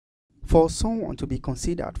For someone to be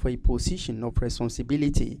considered for a position of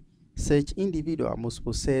responsibility, such individual must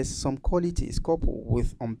possess some qualities coupled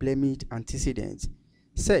with unblemished antecedents.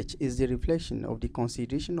 Such is the reflection of the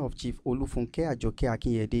consideration of Chief Olufunke Ajoke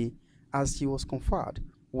Akinyede as she was conferred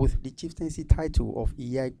with the chieftaincy title of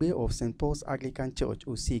Iya Egbe of St. Paul's Anglican Church,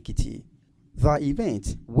 Osi Ekiti. The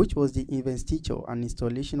event, which was the investiture and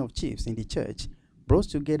installation of chiefs in the church, brought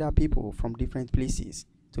together people from different places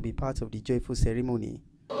to be part of the joyful ceremony.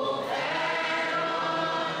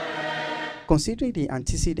 Considering the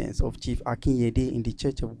antecedents of Chief Akinyede in the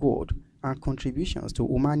Church of God and contributions to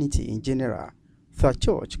humanity in general, the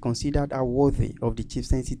church considered her worthy of the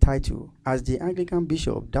chieftaincy title as the Anglican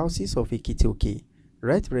Bishop Diocese of Ekiti,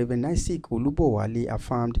 Right Reverend Isaac Olubowale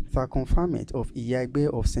affirmed the Confirment of Iya Egbe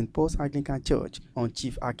of St. Paul's Anglican Church on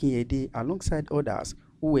Chief Akinyede alongside others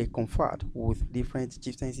who were conferred with different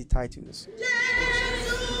chieftaincy titles.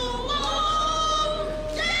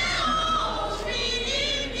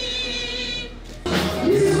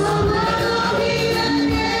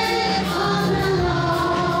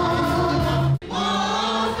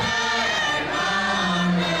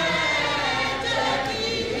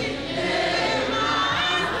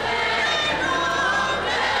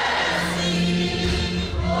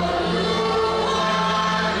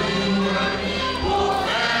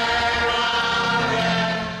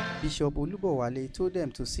 Bishop Olubowale told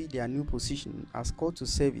them to see their new position as call to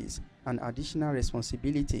service and additional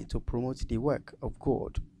responsibility to promote the work of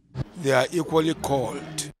God. They are equally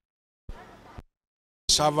called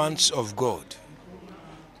servants of God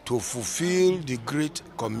to fulfill the Great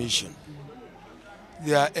Commission.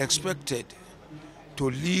 They are expected to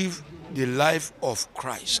live the life of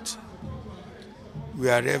Christ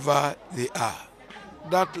wherever they are.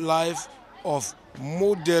 That life of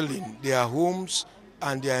modeling their homes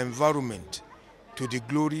and their environment to the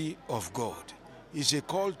glory of God is a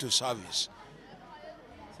call to service.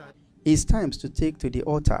 It's time to take to the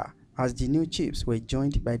altar as the new chiefs were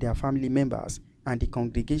joined by their family members and the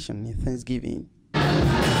congregation in thanksgiving.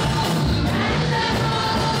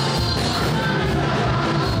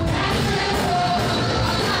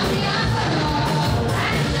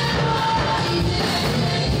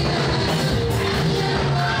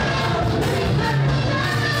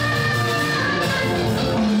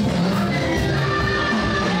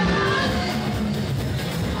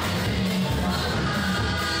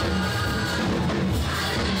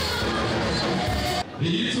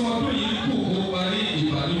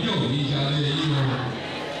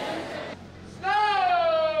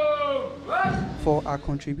 For our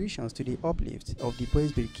contributions to the uplift of the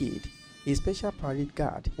Boys Brigade, a special parade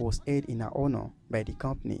guard was held in her honor by the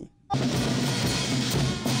company.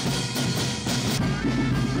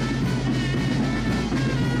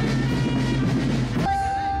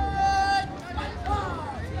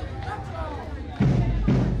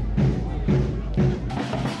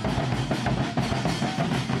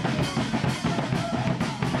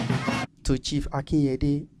 To Chief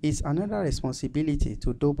Akinyede, it's another responsibility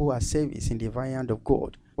to double her service in the vineyard of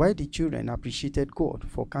God, while the children appreciated God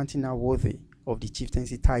for counting her worthy of the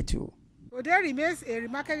chieftaincy title. Today remains a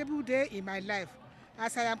remarkable day in my life,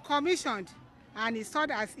 as I am commissioned and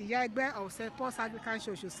installed as Iya Egbe of St. Paul's Anglican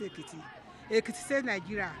Church, Osi Ekiti, Ekiti State,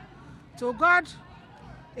 Nigeria. To God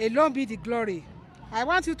alone be the glory. I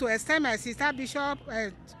want you to extend my sister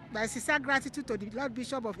gratitude to the Lord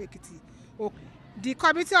Bishop of Ekiti, the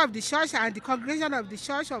committee of the church and the congregation of the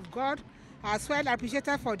Church of God, as well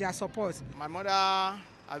appreciated for their support. My mother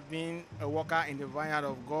has been a worker in the vineyard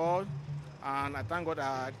of God, and I thank God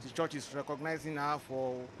that the church is recognizing her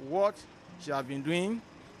for what she has been doing,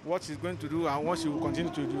 what she's going to do, and what she will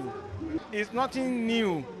continue to do. It's nothing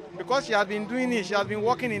new, because she has been doing it. She has been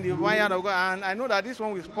working in the vineyard of God, and I know that this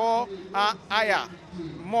one will spur her higher,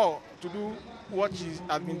 more to do what she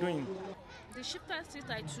has been doing. The chieftaincy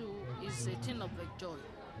title is a thing of joy.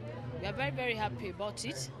 We are very, very happy about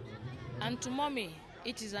it. And to mommy,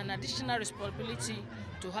 it is an additional responsibility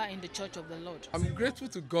to her in the Church of the Lord. I'm grateful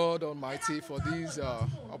to God Almighty for this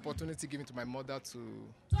opportunity given to my mother to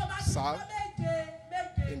serve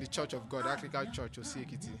in the Church of God, Anglican Church, Osi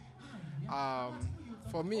Ekiti.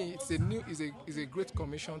 For me, it's a great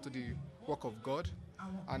commission to the work of God,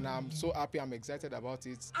 and I'm so happy, I'm excited about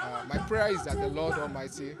it. My prayer is that the Lord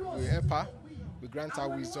Almighty will help her, will grant her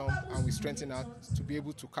wisdom, and will strengthen her to be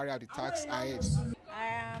able to carry out the tasks ahead. I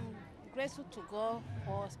am grateful to God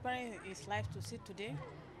for sparing his life to see today.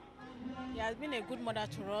 He has been a good mother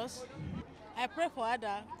to us. I pray for her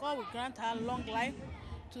that God will grant her long life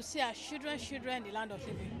to see her children in the land of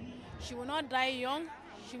living. She will not die young.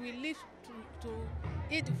 She will live to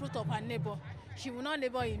eat the fruit of her neighbor. She will not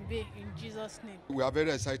labor in vain in Jesus' name. We are very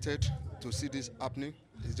excited to see this happening.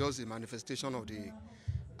 It's just a manifestation of the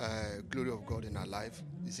glory of God in her life.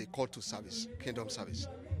 It's a call to service, kingdom service.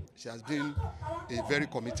 She has been a very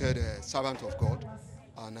committed servant of God,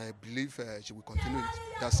 and I believe she will continue in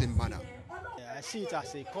that same manner. I see it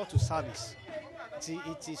as a call to service.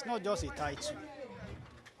 It is not just a title.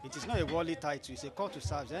 It is not a worldly title. It's a call to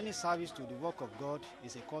service. Any service to the work of God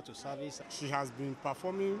is a call to service. She has been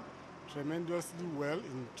performing tremendously well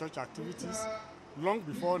in church activities long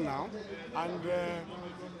before now, and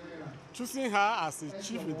choosing her as a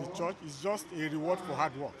chief in the church is just a reward for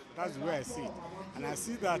hard work. That's the way I see it. And I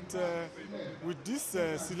see that with this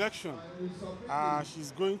selection,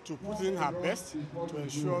 she's going to put in her best to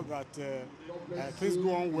ensure that things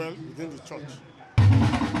go on well within the church.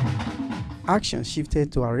 Action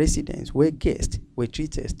shifted to our residence, where guests were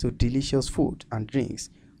treated to delicious food and drinks,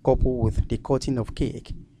 coupled with the cutting of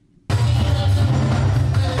cake.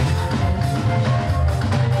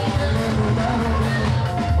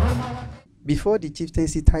 Before the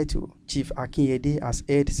chieftaincy title, Chief Akinyede has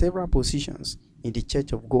held several positions in the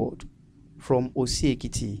Church of God. From Osi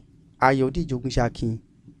Ekiti, Iya Egbe,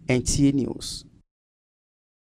 NTA News.